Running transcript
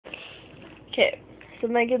Okay, so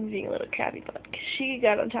Megan's being a little crabby butt, because she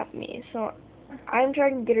got on top of me, so I'm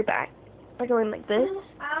trying to get her back, like going like this.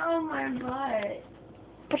 Ow, my butt.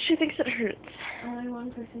 But she thinks it hurts. Only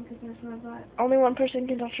one person can touch my butt. Only one person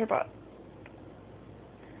can touch her butt.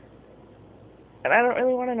 And I don't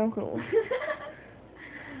really want to know who.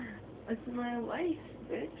 It's my life,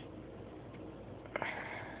 bitch.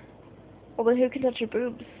 Well, then who can touch your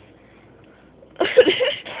boobs?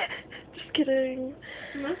 Just kidding.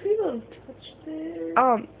 Most people touch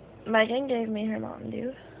their... Megan gave me her Mountain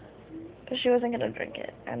Dew. But she wasn't going to drink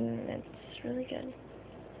it. And it's really good.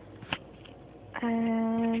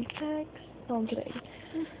 And next... No, I'm kidding.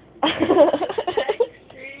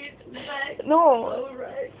 No. Oh,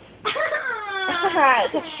 right.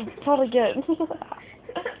 That's probably good.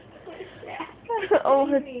 Oh,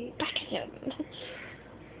 her back again.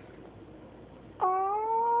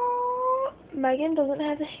 Oh, Megan doesn't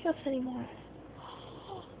have the hiccups anymore.